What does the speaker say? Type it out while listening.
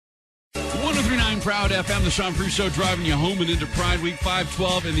93.9 Proud FM, the Sean Prue Show, driving you home and into Pride Week,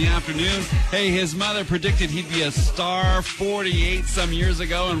 5:12 in the afternoon. Hey, his mother predicted he'd be a star 48 some years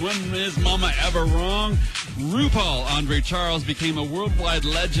ago, and wasn't his mama ever wrong? RuPaul Andre Charles became a worldwide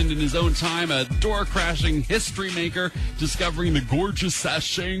legend in his own time, a door-crashing history maker, discovering the gorgeous,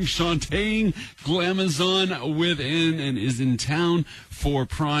 sashaying, chanting glamazon within, and is in town for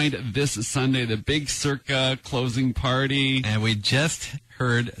Pride this Sunday, the big Circa closing party. And we just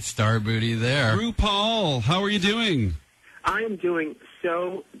heard Star Booty there. RuPaul, how are you doing? I am doing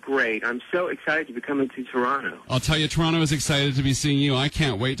so great. I'm so excited to be coming to Toronto. I'll tell you, Toronto is excited to be seeing you. I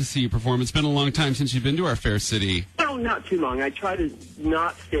can't wait to see you perform. It's been a long time since you've been to our fair city. No, not too long. I try to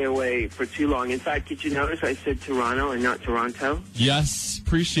not stay away for too long. In fact, did you notice I said Toronto and not Toronto? Yes,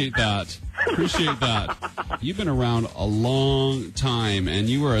 appreciate that. Appreciate that. You've been around a long time, and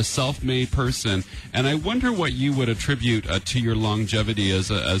you are a self-made person. And I wonder what you would attribute to your longevity as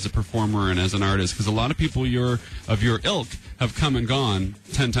a performer and as an artist, because a lot of people of your ilk have come and gone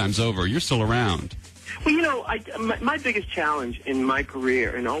 10 times over. You're still around. Well, you know, my biggest challenge in my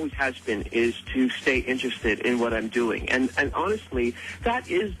career, and always has been, is to stay interested in what I'm doing. And honestly,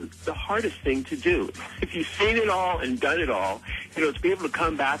 that is the hardest thing to do. If you've seen it all and done it all, you know, to be able to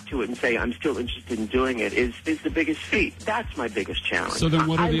come back to it and say, I'm still interested in doing it is the biggest feat. That's my biggest challenge. So then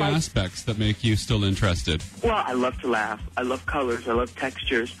what are the aspects that make you still interested? Well, I love to laugh. I love colors. I love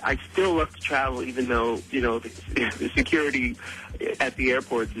textures. I still love to travel, even though, you know, the security at the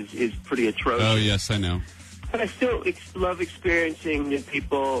airports is pretty atrocious. Oh, yes, I know. But I still love experiencing new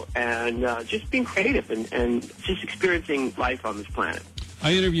people and just being creative and just experiencing life on this planet.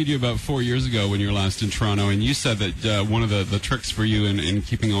 I interviewed you about 4 years ago when you were last in Toronto, and you said that one of the tricks for you in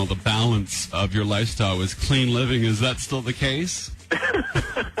keeping all the balance of your lifestyle was clean living. Is that still the case?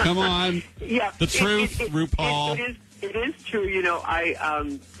 Come on. Yeah. The truth, RuPaul. It is true, you know.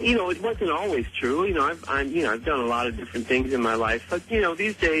 It wasn't always true. You know, I've done a lot of different things in my life, but you know,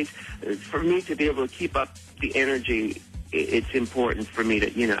 these days, for me to be able to keep up the energy, it's important for me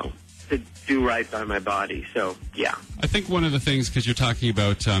to, you know, to do right by my body. So, yeah. I think one of the things, because you're talking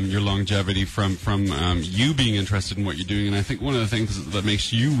about your longevity from you being interested in what you're doing, and I think one of the things that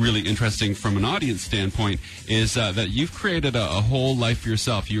makes you really interesting from an audience standpoint is that you've created a whole life for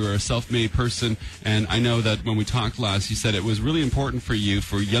yourself. You are a self-made person, and I know that when we talked last, you said it was really important for you,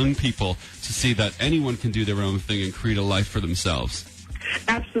 for young people, to see that anyone can do their own thing and create a life for themselves.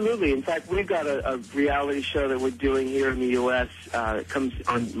 Absolutely. In fact, we've got a reality show that we're doing here in the U.S. It comes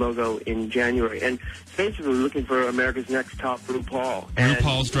on Logo in January. And basically looking for America's Next Top RuPaul.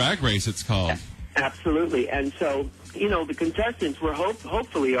 RuPaul's Drag Race, it's called. Absolutely. And so, you know, the contestants were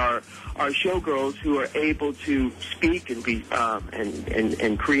hopefully are showgirls who are able to speak and be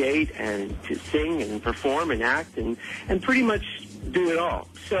and create and to sing and perform and act and pretty much do it all.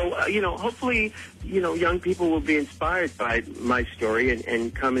 So, you know, hopefully, you know, young people will be inspired by my story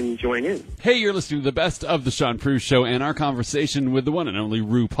and come and join in. Hey, you're listening to the best of the Sean Prue Show and our conversation with the one and only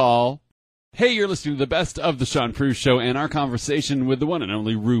RuPaul. Hey, you're listening to the best of the Sean Prue Show and our conversation with the one and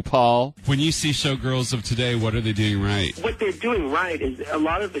only RuPaul. When you see showgirls of today, what are they doing right? What they're doing right is a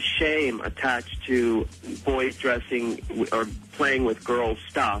lot of the shame attached to boys dressing or playing with girls'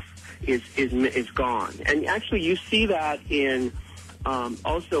 stuff is gone. And actually, you see that in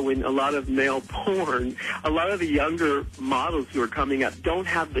also in a lot of male porn. A lot of the younger models who are coming up don't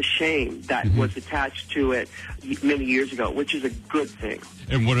have the shame that was attached to it many years ago, which is a good thing.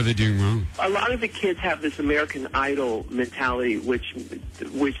 And what are they doing wrong? A lot of the kids have this American Idol mentality, which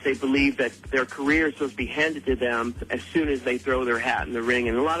they believe that their career is supposed to be handed to them as soon as they throw their hat in the ring.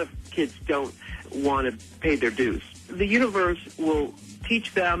 And a lot of kids don't want to pay their dues. The universe will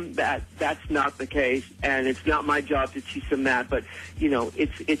teach them that that's not the case, and it's not my job to teach them that. But you know,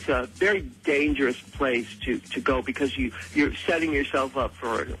 it's a very dangerous place to go because you're setting yourself up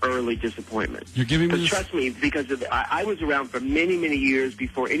for an early disappointment. You're giving me trust me, because I was around for many years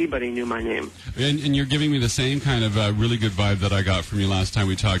before anybody knew my name. And you're giving me the same kind of really good vibe that I got from you last time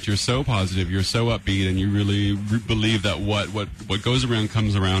we talked. You're so positive, you're so upbeat, and you really believe that what goes around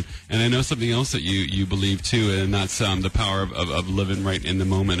comes around. And I know something else that you believe too, and that's the power of living right in the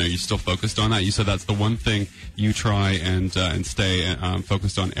moment. Are you still focused on that? You said that's the one thing you try and stay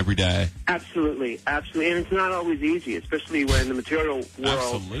focused on every day. Absolutely. And it's not always easy, especially when the material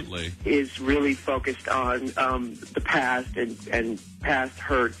world is really focused on the past and past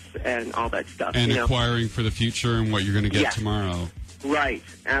hurts and all that stuff. And acquiring for the future and what you're going to get tomorrow. Right,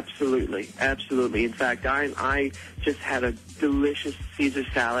 absolutely, absolutely. In fact, I just had a delicious Caesar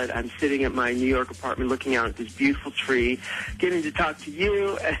salad. I'm sitting at my New York apartment looking out at this beautiful tree, getting to talk to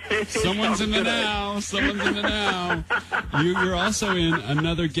you. Someone's in the now. Someone's in the now. You're also in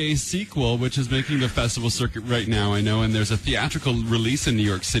another gay sequel, which is making the festival circuit right now, I know, and there's a theatrical release in New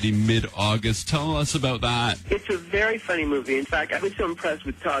York City mid-August. Tell us about that. It's a very funny movie. In fact, I was so impressed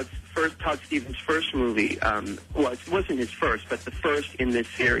with Todd Stevens' first movie. Well, it wasn't his first, but the first in this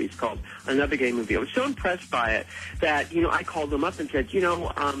series called Another Gay Movie. I was so impressed by it that, I called him up and said,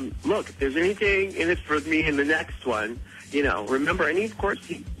 look, if there's anything in it for me in the next one, remember. And of course,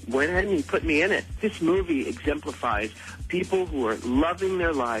 he went ahead and he put me in it. This movie exemplifies people who are loving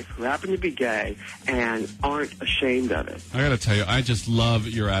their life, who happen to be gay, and aren't ashamed of it. I got to tell you, I just love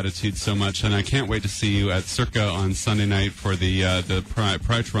your attitude so much, and I can't wait to see you at Circa on Sunday night for the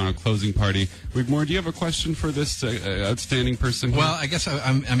Pride Toronto closing party. Wigmore, do you have a question for this outstanding person here? Well, I guess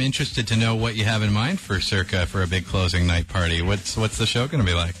I'm interested to know what you have in mind for Circa for a big closing night party. What's the show going to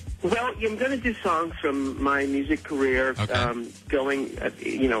be like? Well, I'm going to do songs from my music career, going,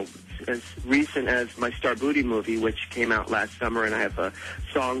 as recent as my Star Booty movie, which came out last summer, and I have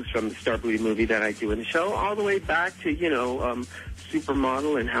songs from the Star Booty movie that I do in the show, all the way back to,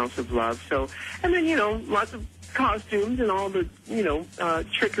 Supermodel and House of Love. So, and then, lots of costumes and all the,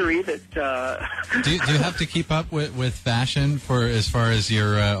 trickery that... Do you have to keep up with fashion as far as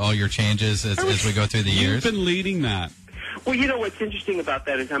your all your changes as we go through the years? You've been leading that. Well, what's interesting about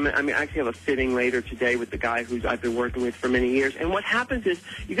that is I actually have a fitting later today with the guy who I've been working with for many years. And what happens is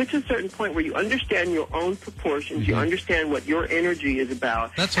you get to a certain point where you understand your own proportions, you understand what your energy is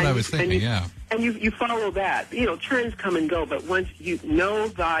about. That's what I was thinking, yeah. And you follow that. Trends come and go, but once you know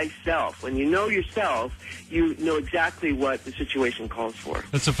thyself, when you know yourself, you know exactly what the situation calls for.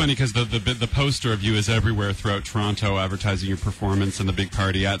 That's so funny because the poster of you is everywhere throughout Toronto advertising your performance and the big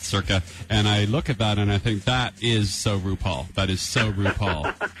party at Circa. And I look at that and I think that is so RuPaul. That is so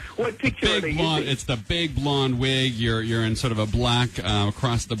RuPaul. What picture are they using? It's the big blonde wig. You're in sort of a black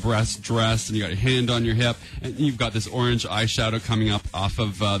across the breast dress, and you got your hand on your hip, and you've got this orange eyeshadow coming up off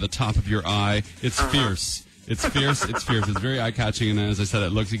of the top of your eye. It's fierce. It's fierce. It's fierce. It's very eye-catching, and as I said,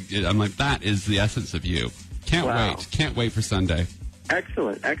 I'm like, that is the essence of you. Can't wait. Can't wait for Sunday.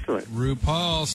 Excellent. RuPaul.